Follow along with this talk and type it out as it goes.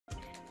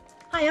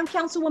Hi, I'm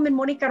Councilwoman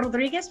Monica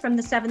Rodriguez from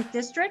the 7th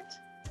District.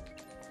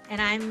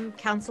 And I'm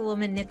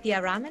Councilwoman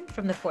Nithya Raman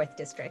from the 4th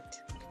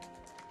District.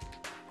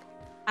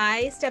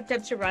 I stepped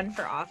up to run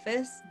for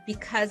office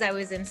because I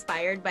was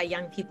inspired by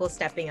young people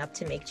stepping up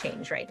to make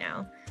change right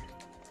now.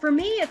 For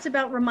me, it's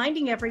about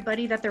reminding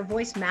everybody that their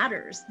voice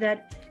matters,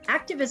 that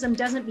activism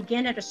doesn't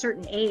begin at a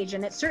certain age,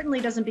 and it certainly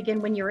doesn't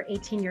begin when you're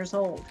 18 years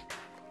old.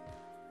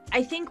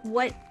 I think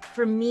what,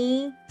 for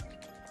me,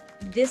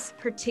 this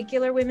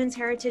particular Women's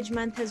Heritage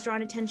Month has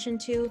drawn attention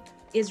to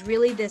is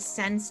really this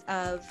sense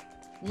of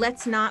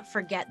let's not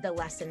forget the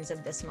lessons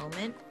of this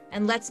moment,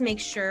 and let's make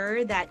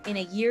sure that in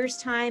a year's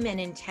time and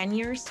in 10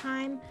 years'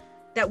 time,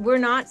 that we're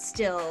not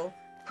still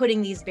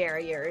putting these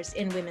barriers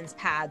in women's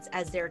paths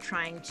as they're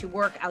trying to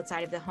work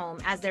outside of the home,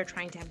 as they're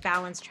trying to have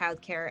balanced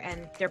childcare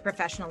and their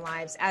professional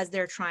lives, as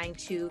they're trying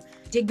to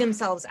dig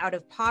themselves out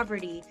of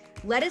poverty.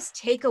 Let us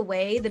take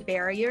away the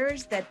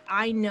barriers that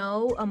I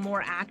know a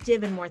more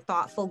active and more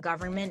thoughtful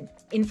government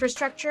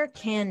infrastructure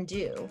can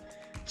do.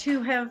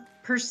 To have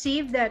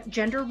perceived that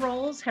gender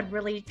roles had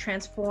really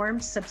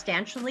transformed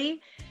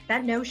substantially,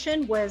 that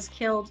notion was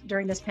killed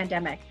during this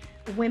pandemic.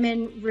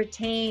 Women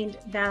retained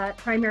that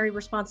primary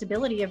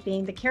responsibility of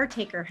being the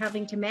caretaker,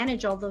 having to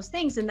manage all those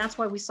things. And that's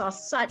why we saw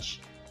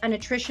such an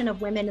attrition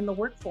of women in the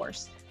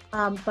workforce.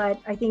 But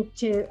I think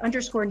to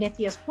underscore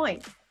Nithya's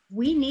point,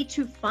 we need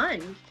to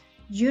fund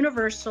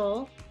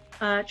universal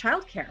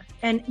childcare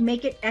and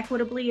make it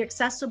equitably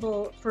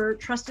accessible for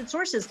trusted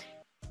sources.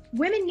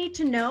 Women need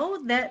to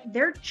know that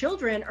their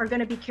children are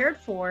going to be cared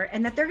for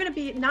and that they're going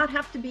to not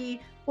have to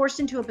be forced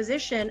into a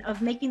position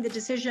of making the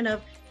decision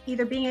of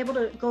either being able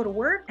to go to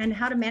work and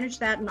how to manage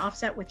that and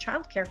offset with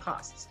childcare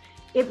costs.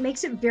 It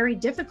makes it very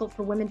difficult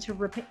for women to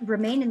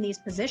remain in these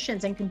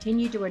positions and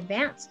continue to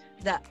advance.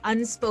 The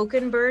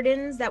unspoken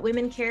burdens that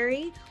women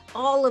carry,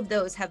 all of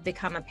those have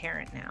become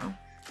apparent now.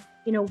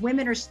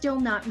 Women are still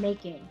not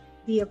making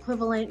the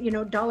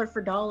equivalent, dollar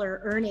for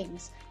dollar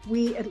earnings.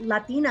 We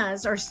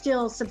Latinas are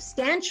still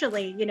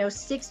substantially,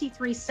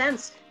 63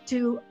 cents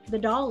to the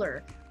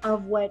dollar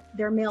of what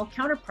their male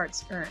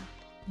counterparts earn.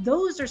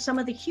 Those are some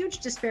of the huge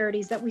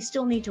disparities that we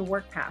still need to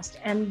work past.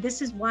 And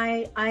this is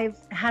why I've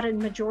had a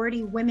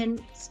majority women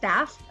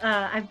staff.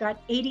 I've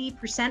got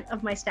 80%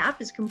 of my staff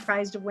is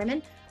comprised of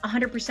women.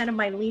 100% of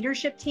my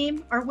leadership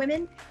team are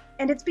women.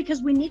 And it's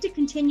because we need to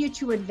continue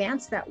to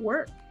advance that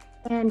work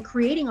and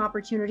creating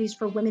opportunities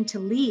for women to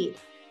lead.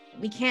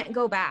 We can't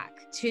go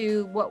back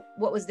to what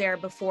was there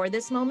before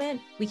this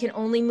moment. We can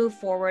only move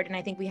forward. And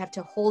I think we have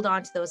to hold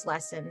on to those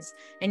lessons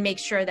and make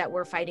sure that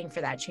we're fighting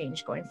for that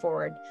change going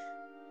forward.